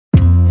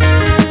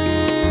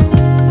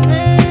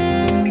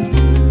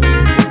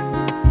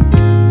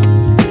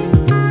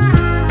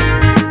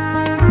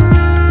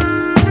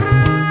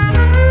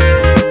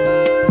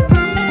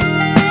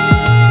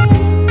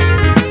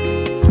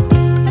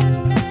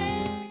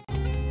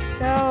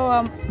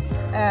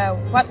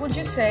what would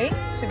you say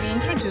to be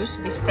introduced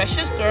to this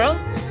precious girl?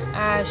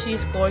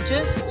 She's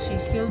gorgeous,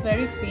 she's still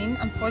very thin,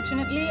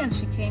 unfortunately, and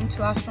she came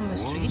to us from the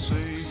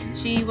streets.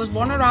 She was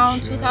born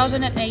around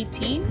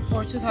 2018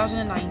 or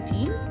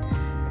 2019.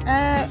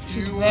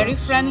 She's very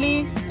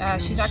friendly.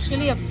 She's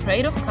actually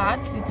afraid of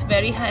cats. It's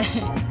very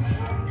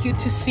cute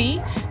to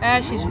see.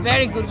 She's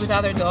very good with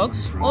other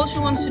dogs. All she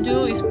wants to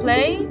do is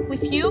play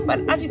with you, but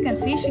as you can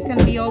see, she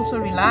can be also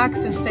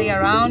relaxed and stay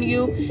around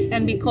you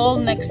and be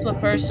calm next to a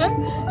person.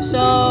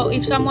 So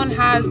if someone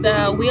has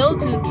the will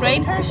to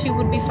train her, she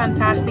would be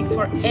fantastic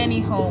for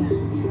any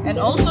home. And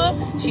also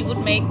she would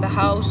make the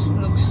house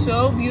look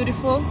so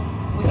beautiful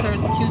with her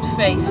cute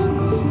face.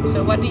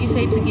 So what do you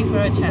say to give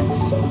her a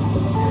chance?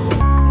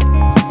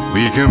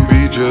 We can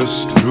be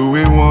just who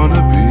we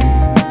wanna be,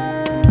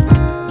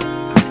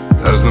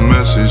 as the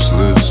message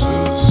lifts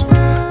us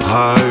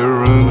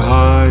higher and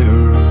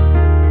higher.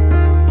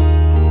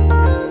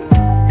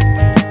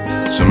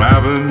 Some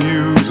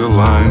avenues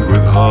aligned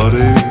with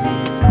heartache,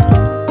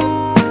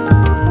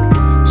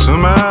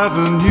 some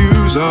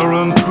avenues are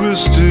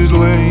untwisted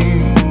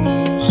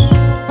lanes.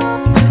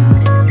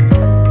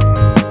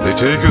 They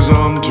take